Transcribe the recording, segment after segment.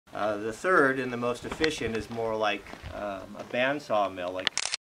The third and the most efficient is more like a bandsaw mill,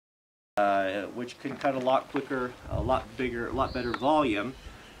 which can cut a lot quicker, a lot bigger, a lot better volume.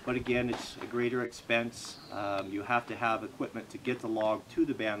 But again, it's a greater expense. You have to have equipment to get the log to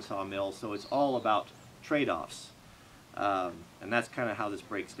the bandsaw mill, so it's all about trade-offs. And that's kind of how this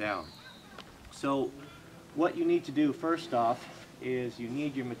breaks down. So what you need to do first off is you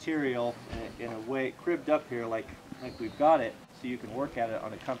need your material in a way cribbed up here like we've got it, so you can work at it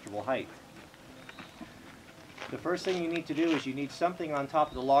on a comfortable height. The first thing you need to do is you need something on top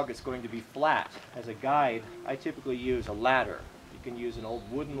of the log that's going to be flat. As a guide, I typically use a ladder. You can use an old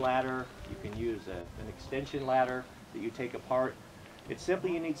wooden ladder, you can use an extension ladder that you take apart. It's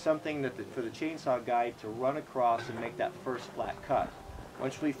simply you need something for the chainsaw guide to run across and make that first flat cut.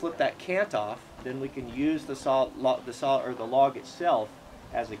 Once we flip that cant off, then we can use the log itself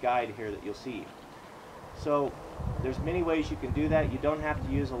as a guide here that you'll see. So there's many ways you can do that. You don't have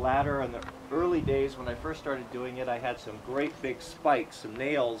to use a ladder. In the early days when I first started doing it, I had some great big spikes, some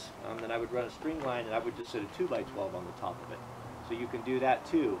nails, that I would run a string line, and I would just set a 2x12 on the top of it. So you can do that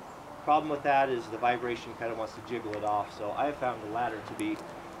too. Problem with that is the vibration kind of wants to jiggle it off, so I have found the ladder to be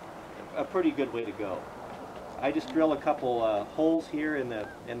a pretty good way to go. I just drill a couple holes here in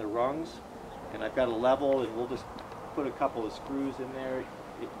the rungs, and I've got a level, and we'll just put a couple of screws in there.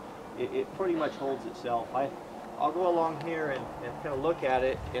 It pretty much holds itself. I'll go along here and kind of look at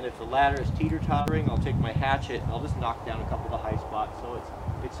it, and if the ladder is teeter-tottering, I'll take my hatchet and I'll just knock down a couple of the high spots, so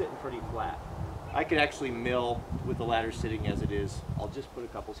it's sitting pretty flat. I can actually mill with the ladder sitting as it is. I'll just put a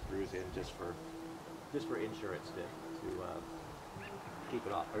couple screws in just for insurance to keep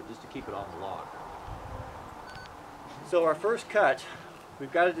it off, or just to keep it on the log. So our first cut,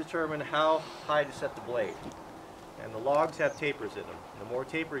 we've got to determine how high to set the blade. And the logs have tapers in them. The more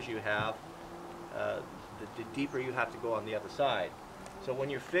tapers you have, the deeper you have to go on the other side. So when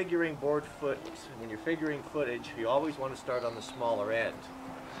you're figuring footage, you always want to start on the smaller end.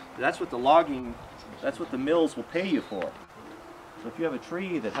 That's what the mills will pay you for. So if you have a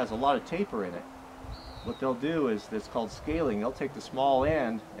tree that has a lot of taper in it, what they'll do is, it's called scaling. They'll take the small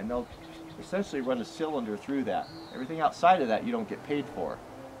end and they'll essentially run a cylinder through that. Everything outside of that you don't get paid for.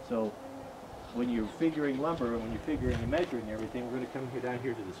 So when you're figuring lumber and when you're figuring and measuring everything, we're going to come down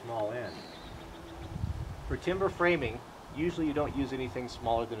here to the small end. For timber framing, usually you don't use anything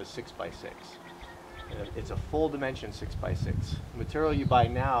smaller than a 6x6. It's a full dimension 6x6. The material you buy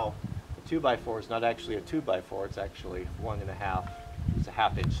now, a 2x4, is not actually a 2x4, it's actually 1.5. It's a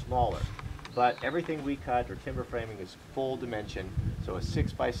 ½ inch smaller. But everything we cut or timber framing is full dimension, so a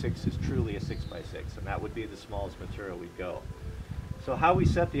 6x6 is truly a 6x6, and that would be the smallest material we'd go. So how we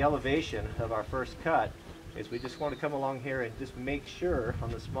set the elevation of our first cut is we just want to come along here and just make sure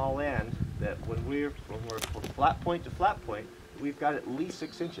on the small end that when we're from flat point to flat point, we've got at least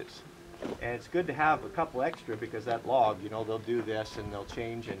 6 inches. And it's good to have a couple extra because that log, you know, they'll do this and they'll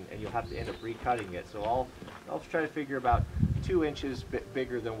change and you'll have to end up recutting it. So I'll try to figure about 2 inches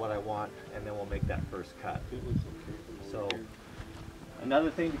bigger than what I want, and then we'll make that first cut. So another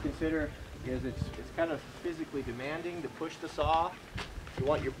thing to consider is it's kind of physically demanding to push the saw. You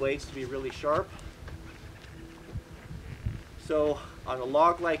want your blades to be really sharp. So on a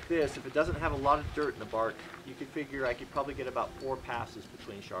log like this, if it doesn't have a lot of dirt in the bark, you could figure I could probably get about 4 passes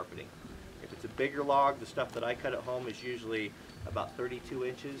between sharpening. If it's a bigger log, the stuff that I cut at home is usually about 32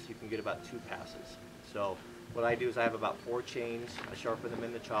 inches. You can get about 2 passes. So what I do is I have about 4 chains. I sharpen them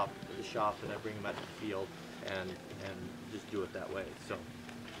in the shop, and I bring them out to the field and just do it that way. So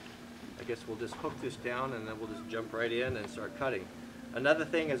I guess we'll just hook this down and then we'll just jump right in and start cutting. Another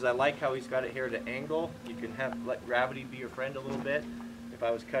thing is I like how he's got it here to angle. You can let gravity be your friend a little bit. If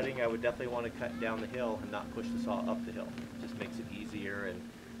I was cutting, I would definitely want to cut down the hill and not push the saw up the hill. It just makes it easier, and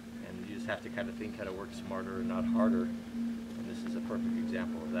you just have to kind of think how to work smarter and not harder. And this is a perfect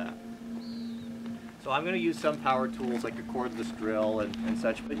example of that. So I'm going to use some power tools like a cordless drill and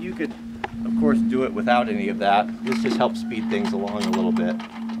such, but you could, of course, do it without any of that. This just helps speed things along a little bit. Do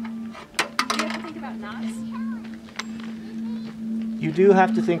you have to think about knots? You do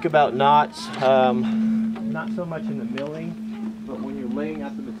have to think about knots, not so much in the milling, but when you're laying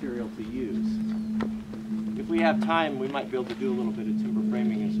out the material to use. If we have time, we might be able to do a little bit of timber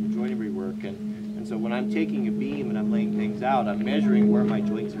framing and some joinery work, and so when I'm taking a beam and I'm laying things out, I'm measuring where my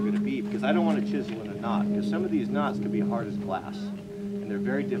joints are going to be, because I don't want to chisel in a knot, because some of these knots can be hard as glass, and they're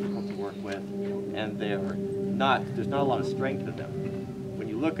very difficult to work with, and there's not a lot of strength in them. When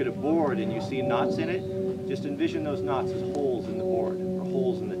you look at a board and you see knots in it, just envision those knots as holes in the board or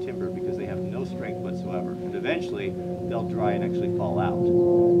holes in the timber, because they have no strength whatsoever, and eventually they'll dry and actually fall out.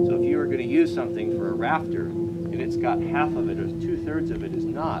 So if you were going to use something for a rafter, and and it's got half of it or 2/3 of it is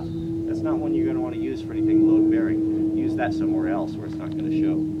not, that's not one you're going to want to use for anything load bearing. Use that somewhere else where it's not going to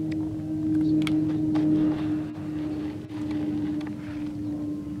show.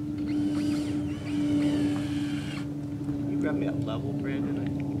 Can you grab me that level, Brandon? I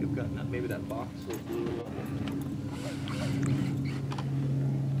think I've got that, maybe that box will blue a little bit.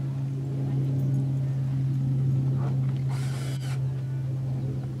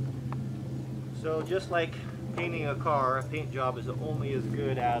 So just like painting a car, a paint job is only as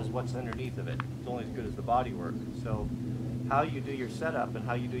good as what's underneath of it. It's only as good as the bodywork. So how you do your setup and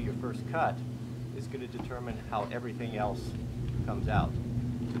how you do your first cut is going to determine how everything else comes out.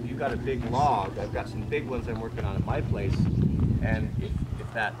 So if you've got a big log, I've got some big ones I'm working on at my place, and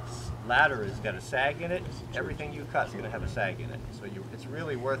if that ladder has got a sag in it, everything you cut is going to have a sag in it. So it's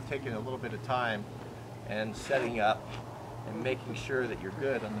really worth taking a little bit of time and setting up and making sure that you're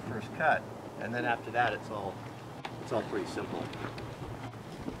good on the first cut. And then after that, it's all pretty simple.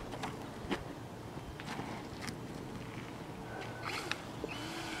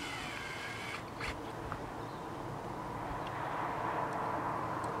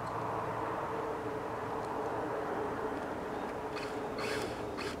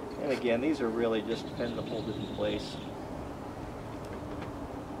 And again, these are really just depending to hold it in place.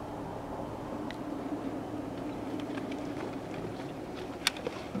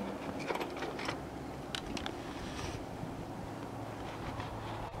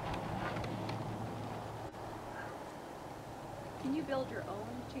 Can you build your own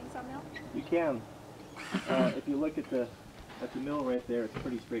chainsaw mill? You can. If you look at the mill right there, it's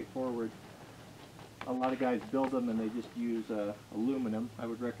pretty straightforward. A lot of guys build them and they just use aluminum. I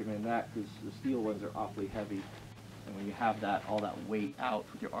would recommend that because the steel ones are awfully heavy, and when you have all that weight out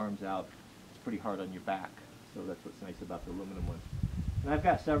with your arms out, it's pretty hard on your back. So that's what's nice about the aluminum ones. And I've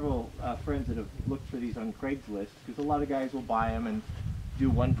got several friends that have looked for these on Craigslist, because a lot of guys will buy them and do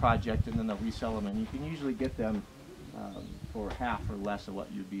one project and then they'll resell them, and you can usually get them for half or less of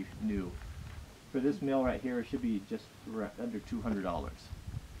what you'd be new. For this mill right here, it should be just under $200.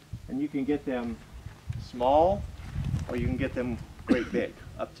 And you can get them small, or you can get them great big,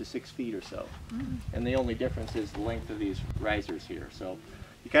 up to 6 feet or so. And the only difference is the length of these risers here. So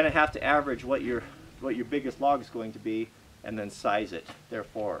you kind of have to average what your biggest log is going to be, and then size it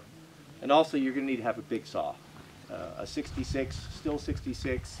therefore. And also you're going to need to have a big saw. A 66, still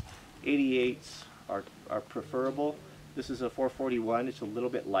 66, 88s are preferable. This is a 441, it's a little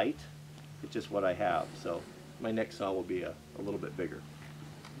bit light. It's just what I have. So my next saw will be a little bit bigger.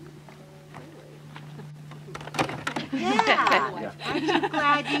 Yeah. Aren't you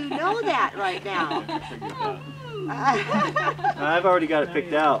glad you know that right now? I've already got it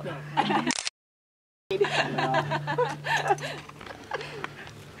picked out. The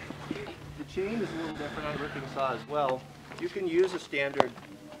chain is a little different on ripping saw as well. You can use a standard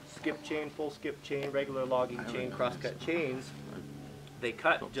skip chain, full skip chain, regular logging chain, crosscut chains. They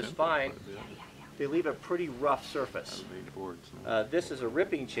cut just fine. They leave a pretty rough surface. This is a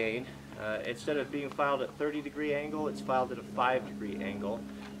ripping chain. Instead of being filed at 30-degree angle, it's filed at a 5-degree angle,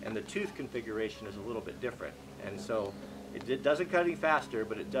 and the tooth configuration is a little bit different. And so it doesn't cut any faster,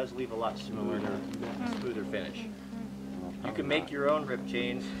 but it does leave a lot smoother finish. You can make your own rip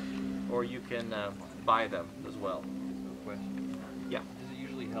chains, or you can buy them as well. Question. Yeah. Does it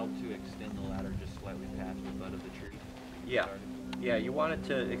usually help to extend the ladder just slightly past the butt of the tree? Yeah. Yeah, you want it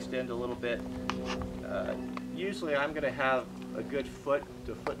to extend a little bit. Usually I'm going to have a good foot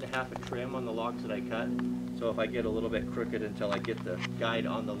to 1.5 feet of trim on the logs that I cut. So if I get a little bit crooked until I get the guide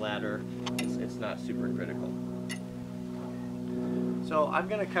on the ladder, it's not super critical. So I'm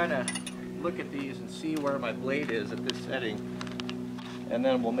going to kind of look at these and see where my blade is at this setting, and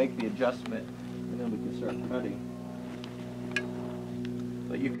then we'll make the adjustment, and then we can start cutting.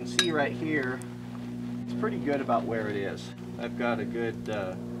 But you can see right here, it's pretty good about where it is. I've got a good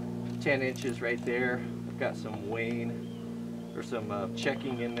 10 inches right there. I've got some weighing or some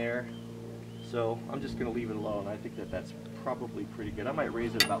checking in there. So I'm just going to leave it alone. I think that's probably pretty good. I might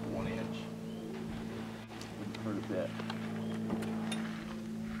raise it about 1 inch. Wouldn't hurt a bit.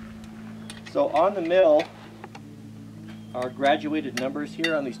 So on the mill are graduated numbers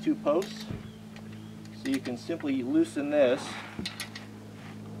here on these 2 posts. So you can simply loosen this,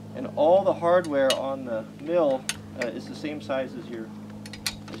 and all the hardware on the mill is the same size as your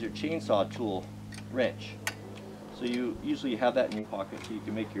chainsaw tool wrench. So you usually have that in your pocket so you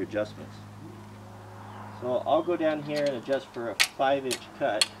can make your adjustments. So I'll go down here and adjust for a 5-inch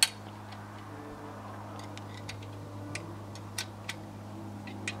cut.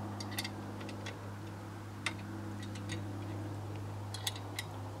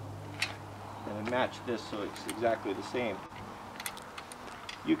 And match this so it's exactly the same.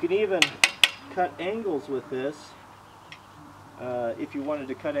 You can even cut angles with this. If you wanted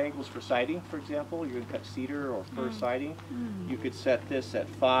to cut angles for siding, for example, you're going to cut cedar or fir siding, you could set this at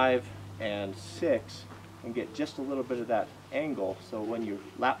 5 and 6 and get just a little bit of that angle, so when your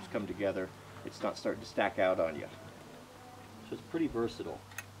laps come together, it's not starting to stack out on you. So it's pretty versatile.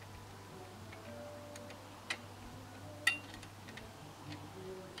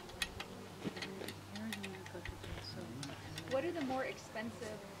 What are the more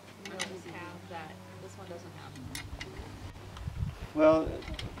expensive mills have that this one doesn't have? Well,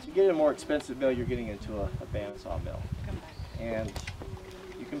 to get a more expensive mill, you're getting into a bandsaw mill. And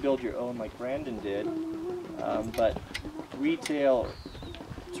you can build your own like Brandon did, but retail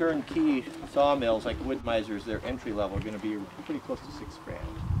turnkey sawmills like Woodmiser's, their entry level, are going to be pretty close to $6 grand.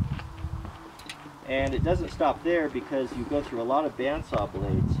 And it doesn't stop there, because you go through a lot of bandsaw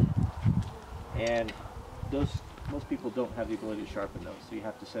blades, and most people don't have the ability to sharpen those, so you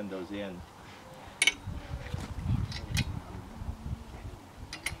have to send those in.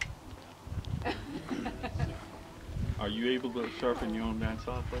 Are you able to sharpen your own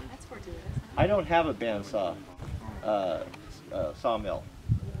bandsaw, though? That's fortuitous. I don't have a bandsaw sawmill,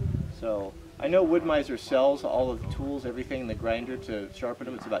 so I know Woodmiser sells all of the tools, everything in the grinder to sharpen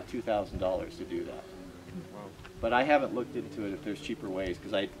them. It's about $2,000 to do that. But I haven't looked into it if there's cheaper ways,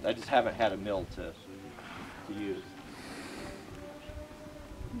 because I just haven't had a mill to use.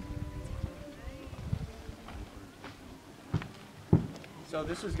 So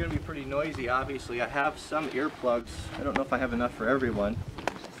this is going to be pretty noisy, obviously. I have some earplugs. I don't know if I have enough for everyone.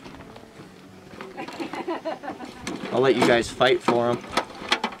 I'll let you guys fight for them.